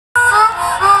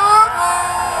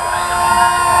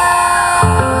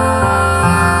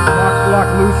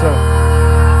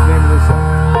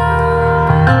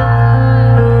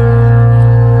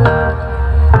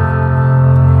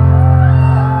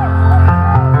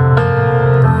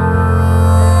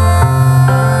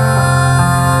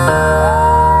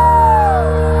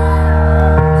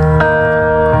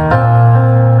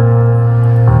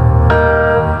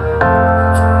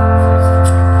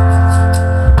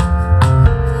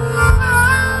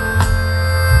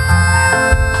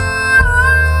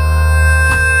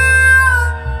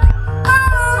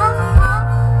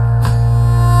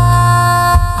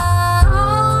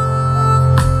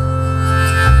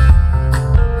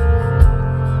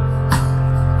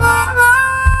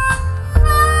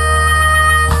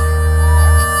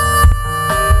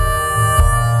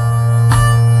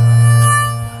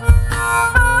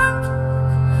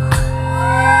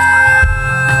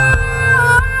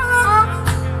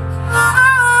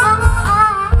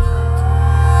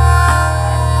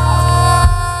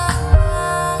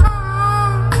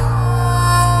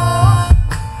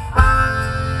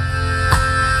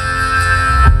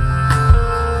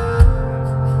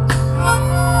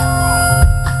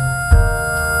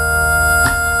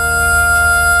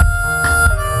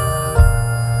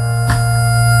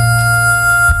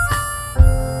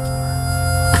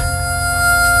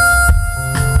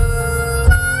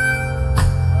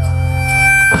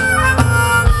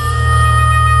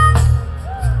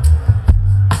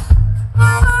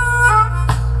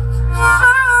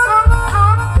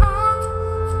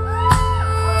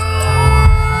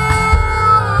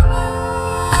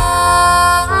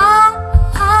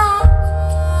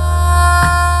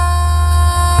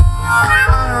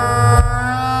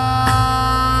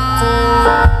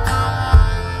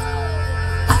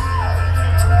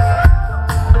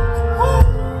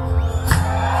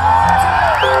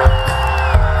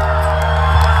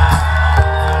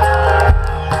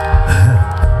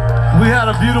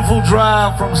a beautiful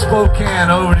drive from Spokane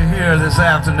over to here this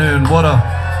afternoon. What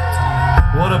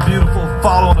a beautiful,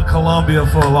 following to Columbia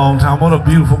for a long time. What a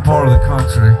beautiful part of the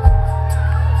country.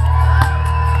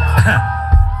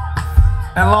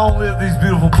 And long live these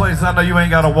beautiful places. I know you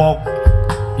ain't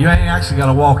actually got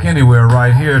to walk anywhere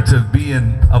right here to be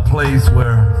in a place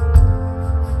where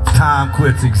time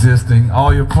quits existing.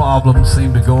 All your problems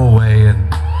seem to go away, and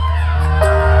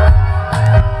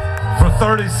for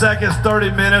 30 seconds,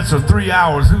 30 minutes, or 3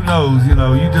 hours, who knows, you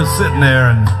know, you just sitting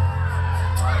there and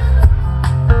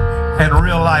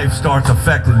real life starts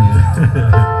affecting you.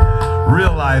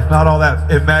 Real life, not all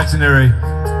that imaginary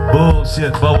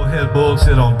bullshit, bubblehead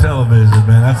bullshit on television,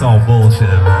 man. That's all bullshit,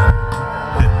 man.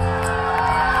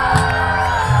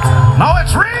 No,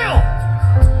 it's real!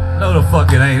 No, the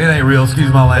fuck it ain't. It ain't real,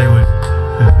 excuse my language.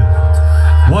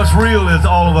 What's real is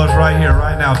all of us right here,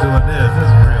 right now, doing this. This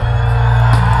is real.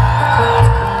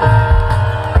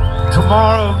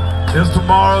 Tomorrow is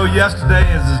tomorrow. Yesterday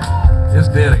is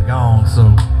dead and gone,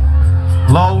 so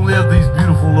long live these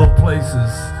beautiful little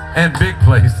places and big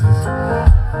places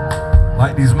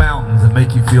like these mountains that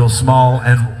make you feel small,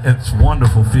 and it's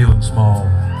wonderful feeling small.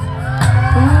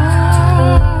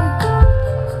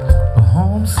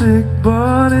 Homesick,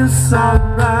 but it's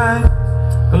alright.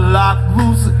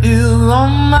 Lochloosa is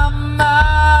on my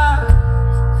mind.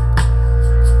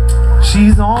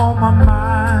 She's on my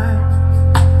mind.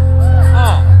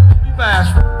 Be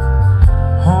bashful.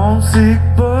 Homesick,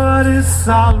 but it's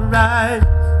alright.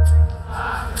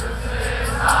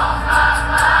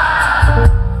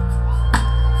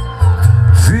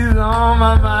 She's on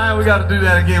my mind. We got to do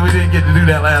that again. We didn't get to do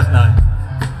that last night.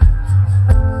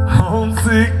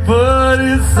 Homesick, but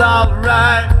it's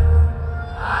alright.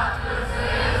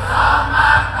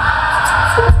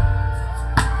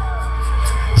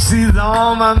 She's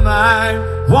on my mind.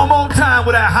 One more time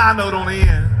with that high note on the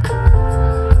end.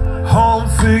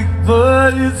 Homesick,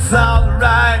 but it's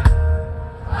alright.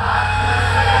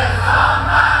 She's on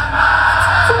my mind.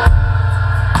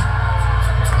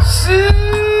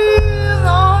 She's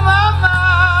on my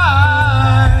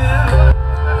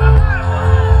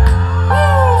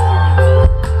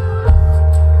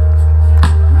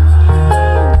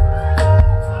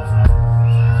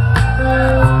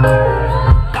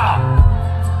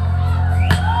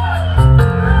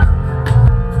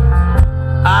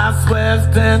It's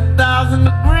 10,000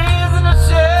 degrees in the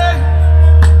shade.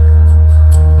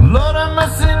 Lord, I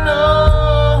must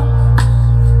know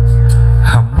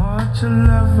how much I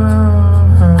love her.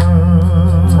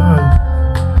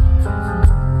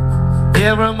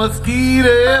 Every mosquito,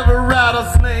 every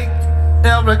rattlesnake,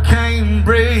 every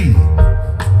canebrake,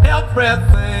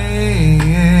 everything.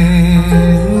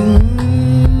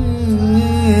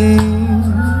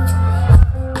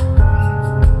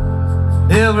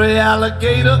 Every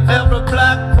alligator, every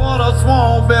black water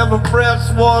swamp, every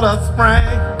freshwater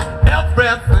spring,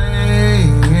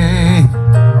 everything.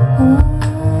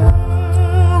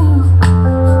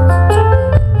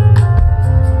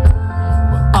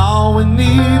 But all we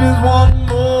need is one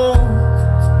more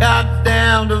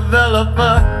goddamn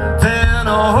developer, tearing a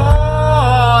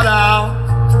heart out.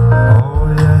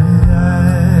 Oh yeah,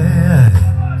 yeah.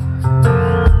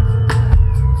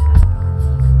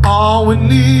 All we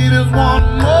need is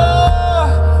one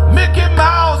more Mickey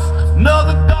Mouse,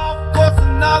 another golf course,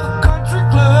 another country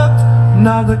club,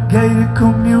 another gated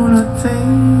community.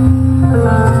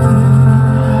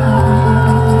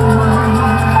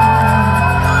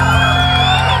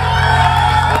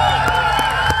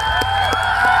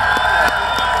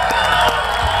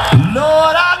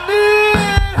 Lord, I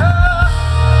need her.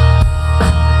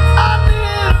 I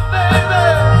need her, baby.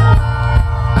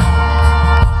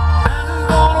 And it's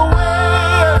gonna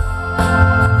wait.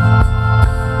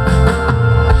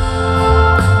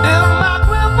 If my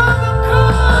grandmother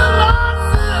could, I'd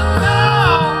sit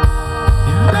down.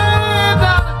 He laid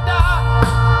down to die.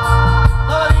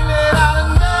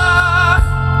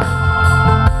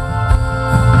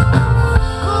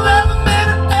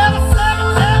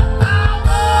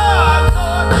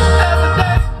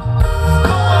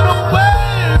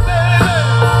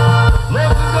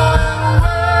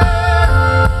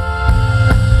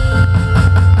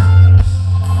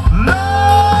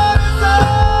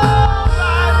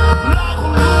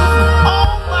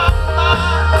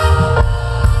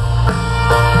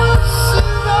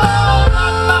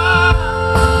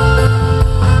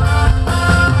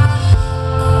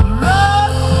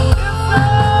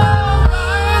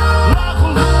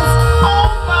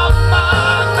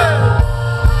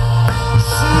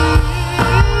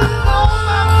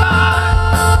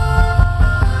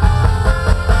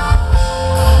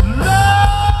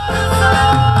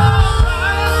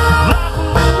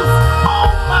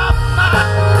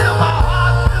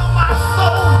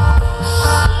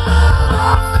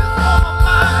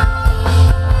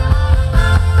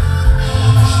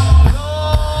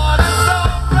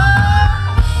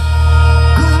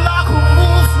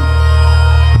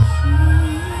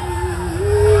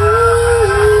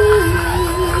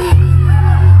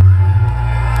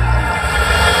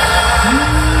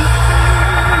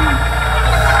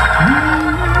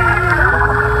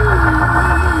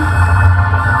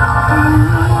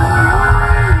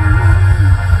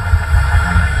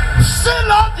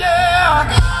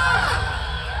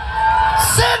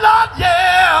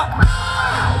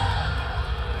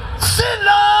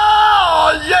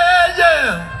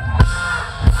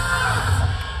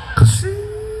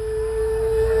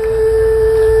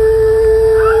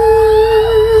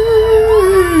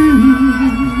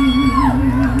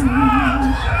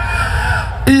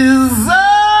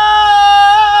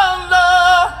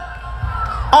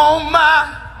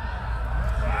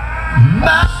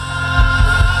 My